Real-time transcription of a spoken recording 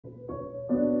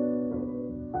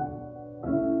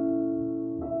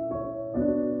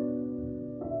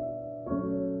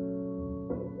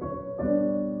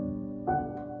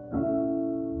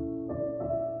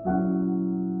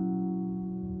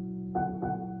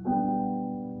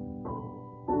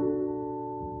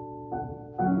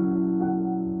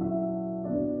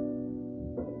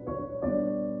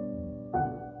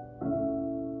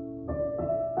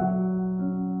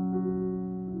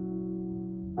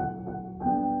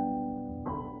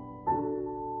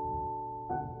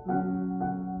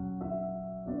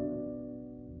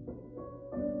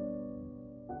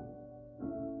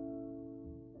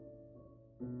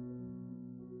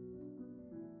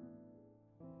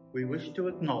wish to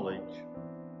acknowledge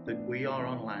that we are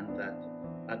on land that,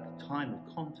 at the time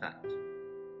of contact,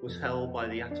 was held by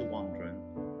the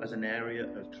Atawandran as an area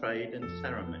of trade and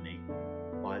ceremony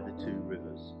by the two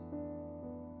rivers.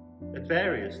 At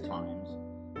various times,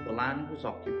 the land was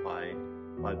occupied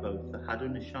by both the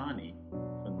Haudenosaunee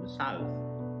from the south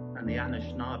and the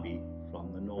Anishinaabe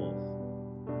from the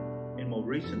north. In more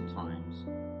recent times,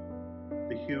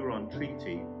 the Huron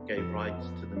Treaty gave rights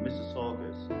to the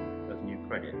Mississaugas of New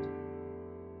Credit.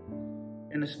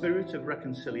 In a spirit of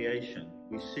reconciliation,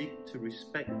 we seek to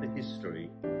respect the history,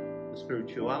 the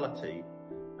spirituality,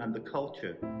 and the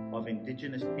culture of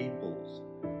Indigenous peoples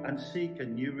and seek a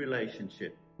new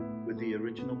relationship with the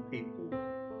original people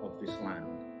of this land,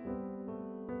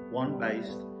 one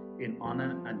based in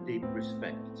honour and deep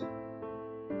respect.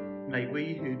 May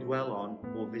we who dwell on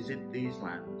or visit these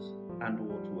lands and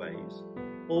waterways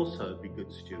also be good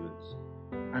stewards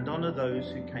and honour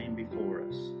those who came before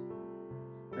us,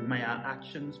 and may our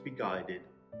actions be guided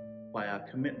by our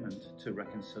commitment to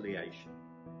reconciliation.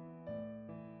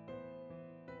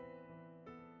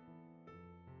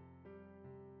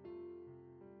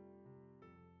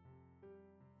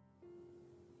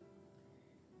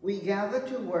 We gather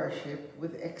to worship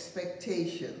with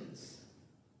expectations.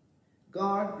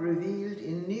 God revealed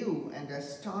in new and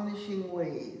astonishing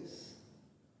ways.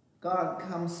 God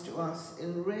comes to us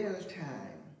in real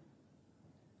time.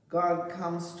 God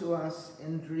comes to us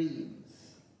in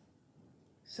dreams.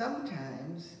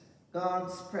 Sometimes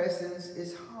God's presence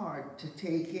is hard to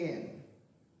take in,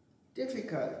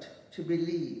 difficult to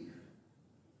believe.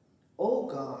 O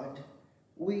God,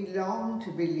 we long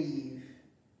to believe.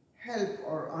 Help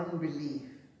our unbelief.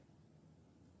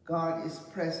 God is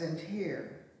present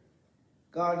here.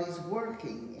 God is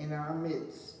working in our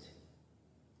midst.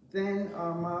 Then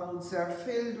our mouths are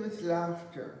filled with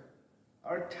laughter.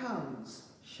 Our tongues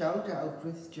shout out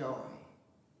with joy.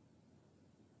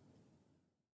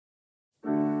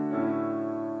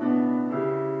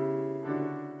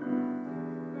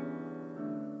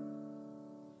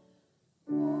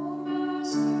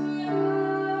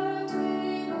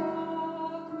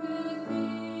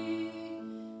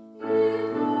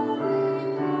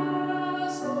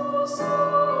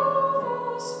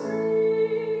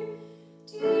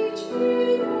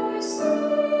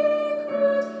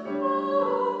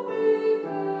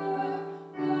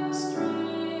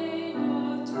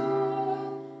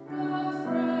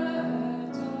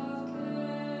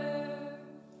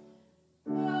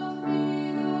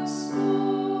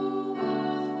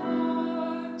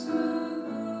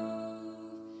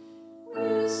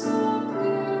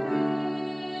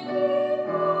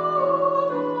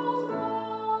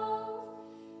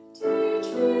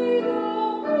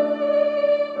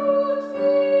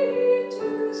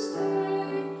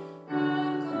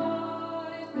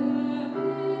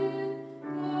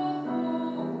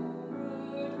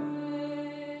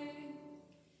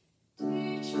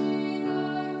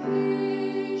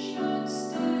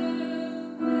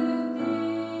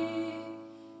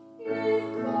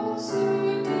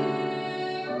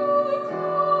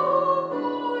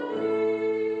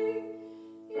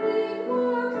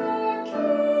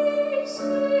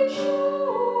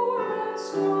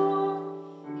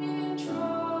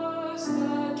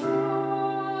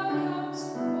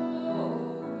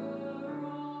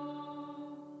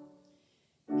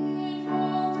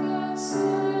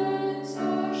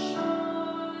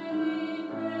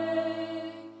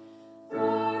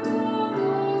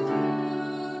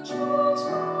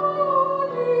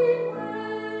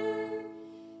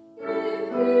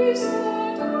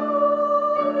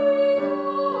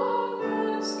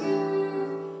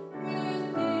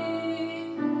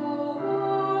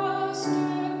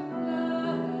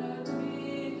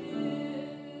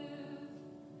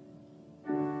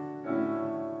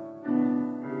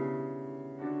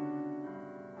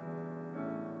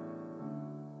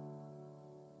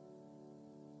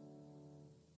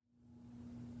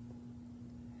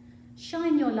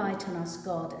 Shine your light on us,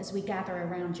 God, as we gather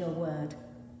around your word.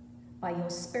 By your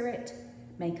Spirit,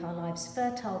 make our lives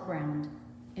fertile ground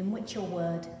in which your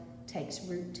word takes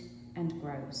root and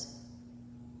grows.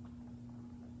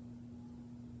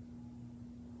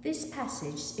 This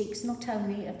passage speaks not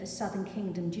only of the southern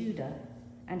kingdom Judah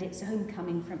and its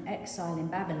homecoming from exile in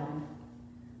Babylon,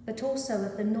 but also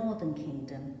of the northern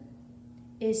kingdom,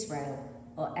 Israel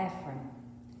or Ephraim,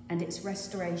 and its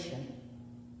restoration.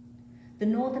 The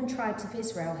northern tribes of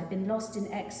Israel had been lost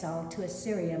in exile to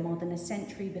Assyria more than a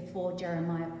century before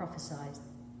Jeremiah prophesied.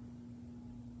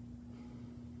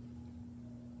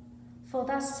 For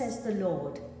thus says the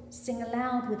Lord, sing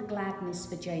aloud with gladness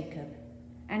for Jacob,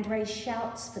 and raise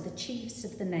shouts for the chiefs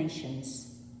of the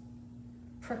nations.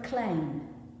 Proclaim,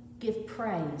 give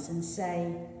praise, and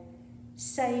say,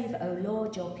 Save, O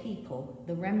Lord, your people,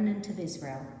 the remnant of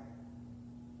Israel.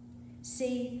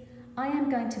 See, I am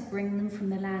going to bring them from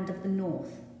the land of the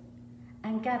north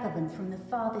and gather them from the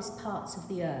farthest parts of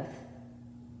the earth.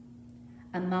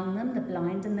 Among them the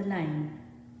blind and the lame,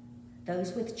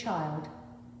 those with child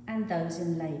and those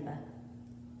in labour,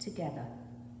 together.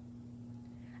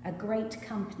 A great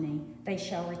company they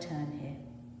shall return here.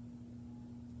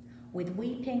 With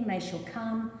weeping they shall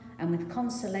come, and with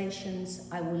consolations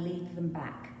I will lead them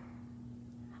back.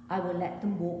 I will let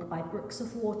them walk by brooks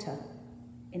of water,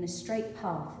 in a straight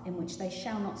path in which they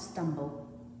shall not stumble.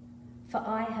 For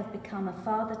I have become a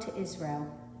father to Israel,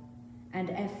 and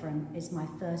Ephraim is my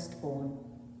firstborn.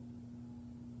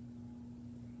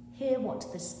 Hear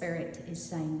what the Spirit is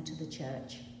saying to the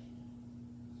church.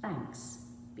 Thanks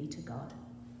be to God.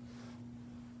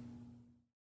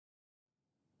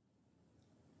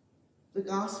 The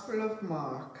Gospel of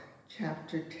Mark,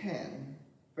 chapter 10,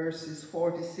 verses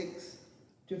 46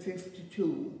 to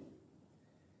 52.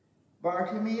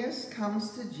 Bartimaeus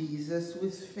comes to Jesus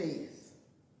with faith,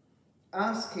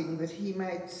 asking that he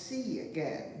might see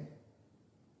again.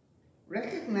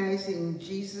 Recognizing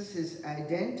Jesus'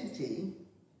 identity,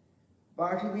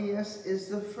 Bartimaeus is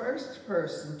the first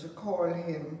person to call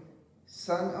him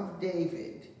Son of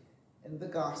David in the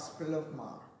Gospel of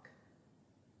Mark.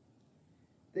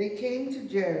 They came to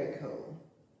Jericho.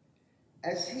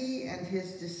 As he and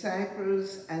his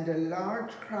disciples and a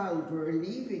large crowd were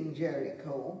leaving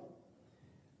Jericho,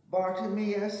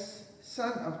 Bartimaeus,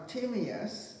 son of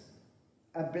Timaeus,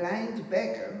 a blind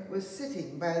beggar, was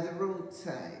sitting by the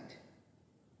roadside.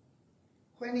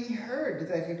 When he heard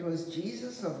that it was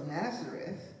Jesus of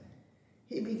Nazareth,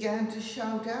 he began to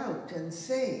shout out and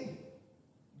say,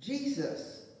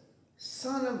 Jesus,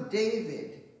 Son of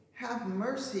David, have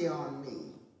mercy on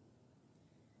me.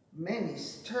 Many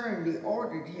sternly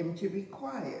ordered him to be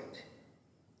quiet,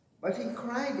 but he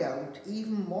cried out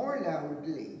even more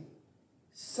loudly,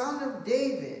 Son of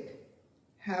David,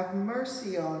 have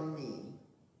mercy on me.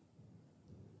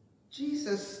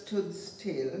 Jesus stood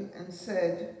still and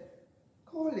said,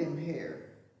 Call him here.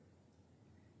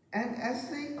 And as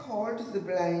they called the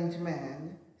blind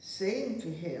man, saying to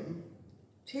him,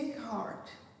 Take heart,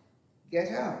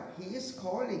 get up, he is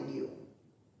calling you.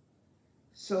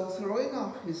 So throwing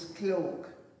off his cloak,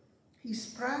 he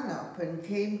sprang up and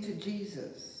came to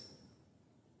Jesus.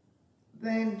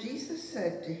 Then Jesus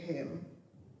said to him,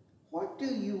 What do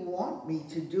you want me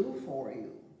to do for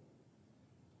you?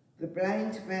 The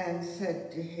blind man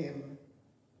said to him,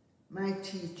 My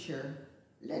teacher,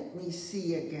 let me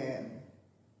see again.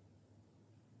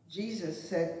 Jesus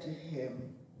said to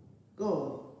him,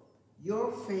 Go,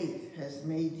 your faith has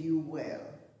made you well.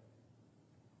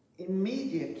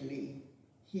 Immediately,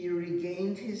 he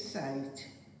regained his sight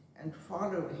and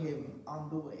followed him on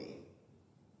the way.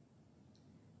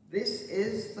 This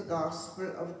is the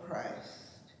gospel of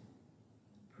Christ.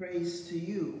 Praise to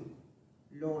you,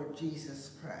 Lord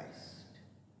Jesus Christ.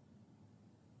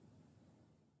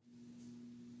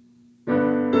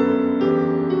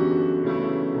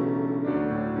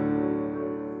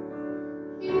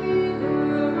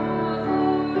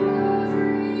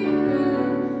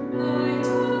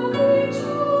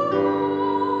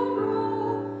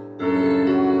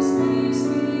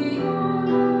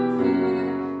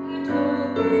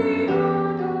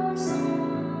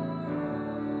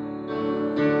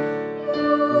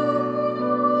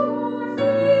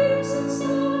 Face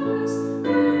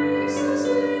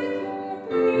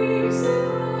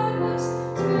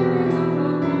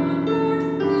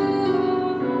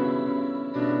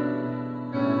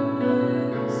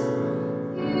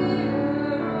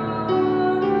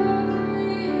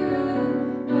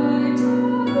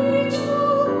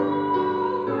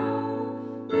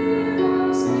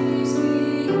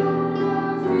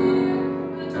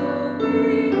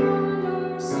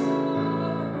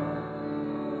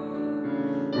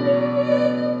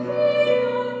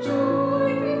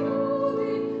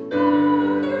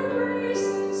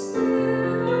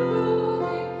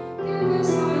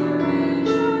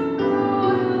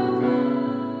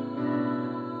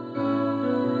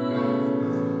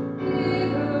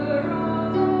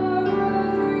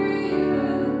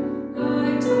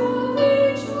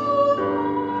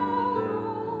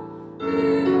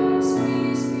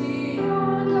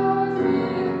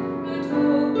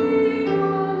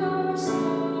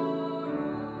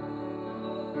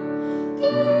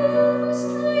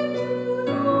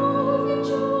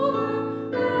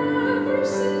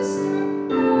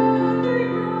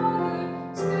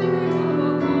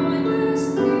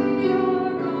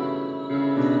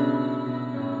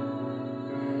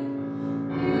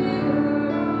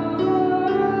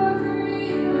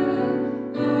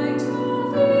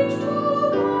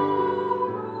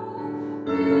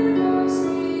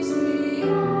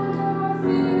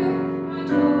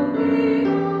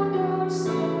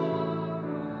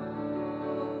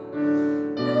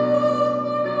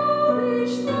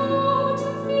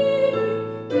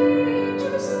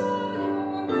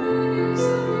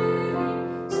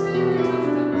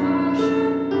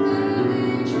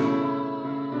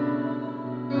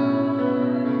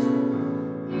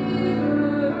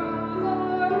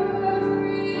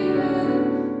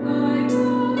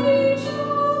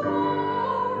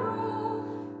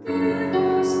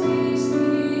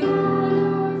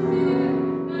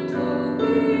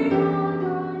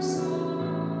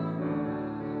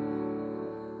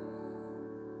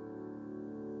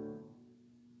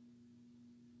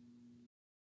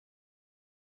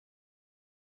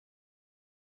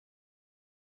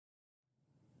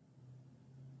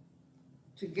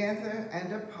together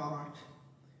and apart,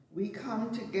 we come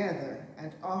together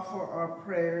and offer our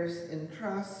prayers in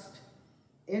trust,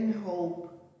 in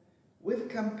hope, with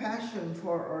compassion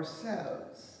for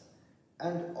ourselves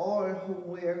and all whom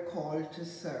we are called to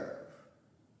serve.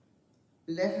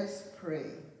 Let us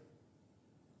pray.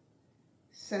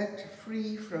 Set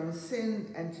free from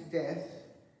sin and death,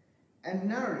 and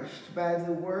nourished by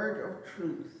the word of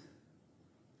truth,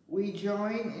 we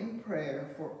join in prayer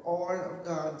for all of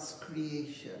God's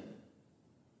creation.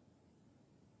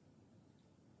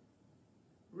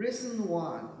 Risen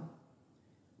One,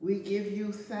 we give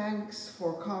you thanks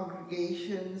for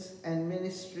congregations and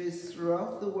ministries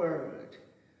throughout the world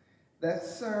that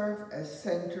serve as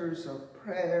centers of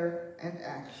prayer and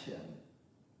action.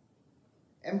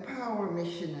 Empower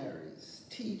missionaries,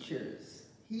 teachers,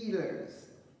 healers,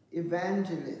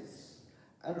 evangelists,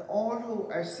 and all who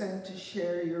are sent to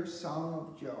share your song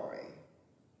of joy.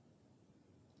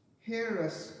 Hear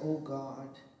us, O God,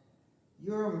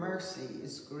 your mercy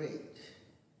is great.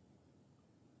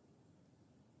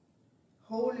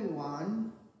 Holy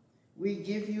One, we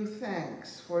give you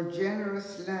thanks for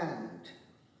generous land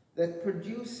that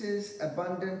produces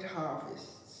abundant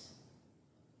harvests.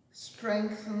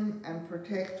 Strengthen and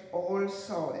protect all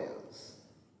soils,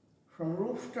 from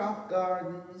rooftop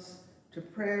gardens to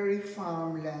prairie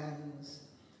farmlands,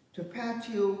 to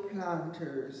patio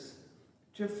planters,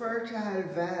 to fertile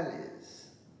valleys,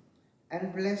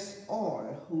 and bless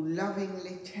all who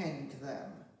lovingly tend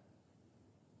them.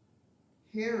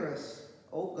 Hear us,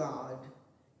 O God,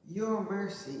 your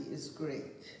mercy is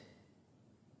great.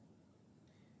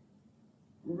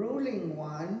 Ruling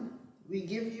One, we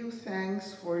give you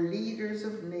thanks for leaders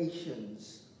of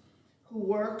nations who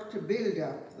work to build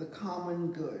up the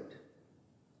common good.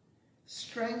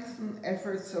 Strengthen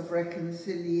efforts of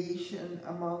reconciliation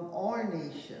among all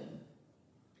nations,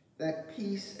 that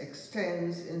peace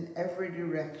extends in every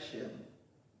direction.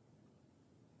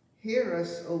 Hear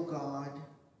us, O God,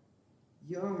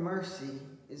 your mercy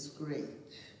is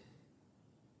great.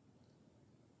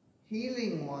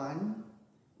 Healing One,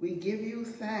 we give you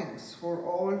thanks for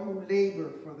all who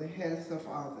labor for the health of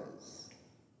others.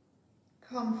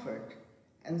 Comfort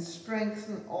and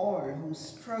strengthen all who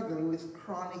struggle with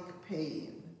chronic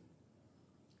pain.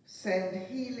 Send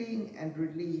healing and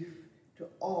relief to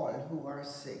all who are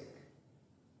sick.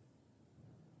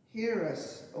 Hear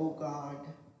us, O God,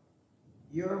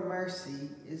 your mercy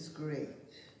is great.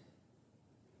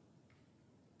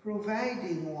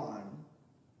 Providing One,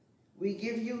 we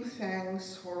give you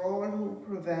thanks for all who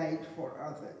provide for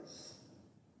others.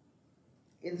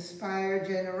 Inspire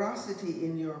generosity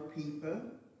in your people,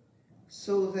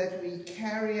 so that we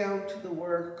carry out the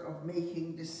work of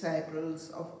making disciples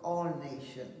of all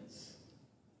nations.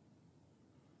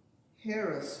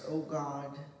 Hear us, O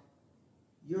God,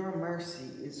 your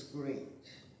mercy is great.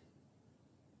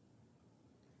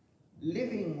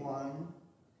 Living One,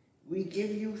 we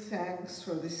give you thanks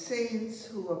for the saints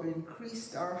who have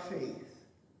increased our faith.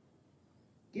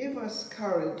 Give us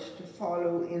courage to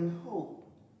follow in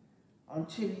hope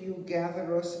until you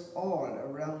gather us all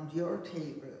around your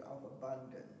table of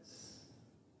abundance.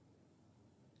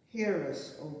 Hear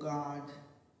us, O God,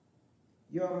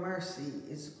 your mercy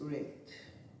is great.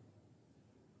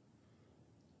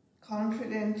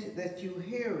 Confident that you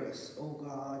hear us, O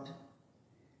God,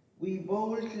 we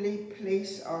boldly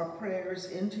place our prayers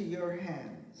into your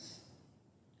hands.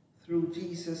 Through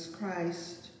Jesus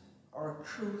Christ, our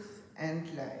truth and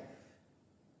life.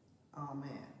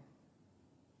 Amen.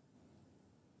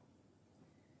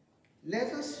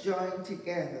 Let us join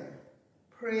together,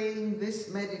 praying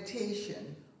this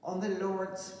meditation on the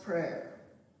Lord's Prayer.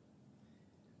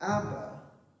 Abba,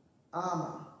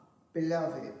 Amma,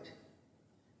 beloved,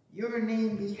 your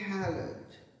name be hallowed.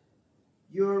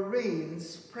 Your reign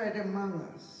spread among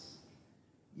us.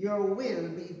 Your will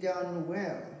be done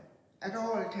well at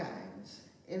all times,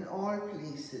 in all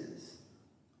places,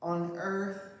 on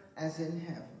earth as in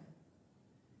heaven.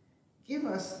 Give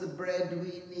us the bread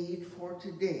we need for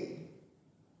today.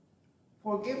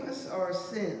 Forgive us our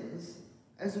sins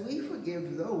as we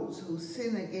forgive those who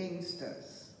sin against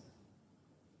us.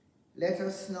 Let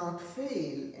us not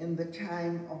fail in the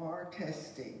time of our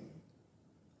testing.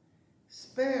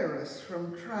 Spare us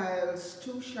from trials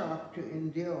too sharp to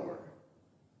endure.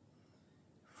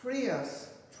 Free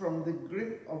us from the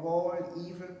grip of all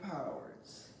evil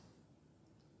powers.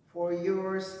 For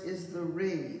yours is the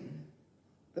reign,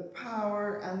 the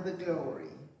power and the glory,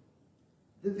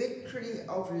 the victory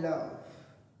of love,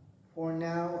 for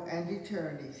now and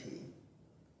eternity,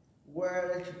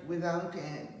 world without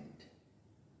end.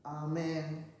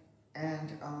 Amen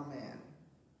and amen.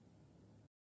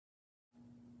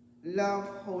 love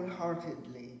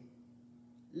wholeheartedly,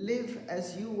 live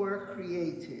as you were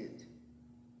created,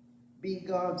 be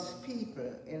God's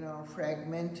people in our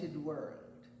fragmented world.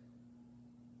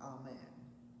 Amen.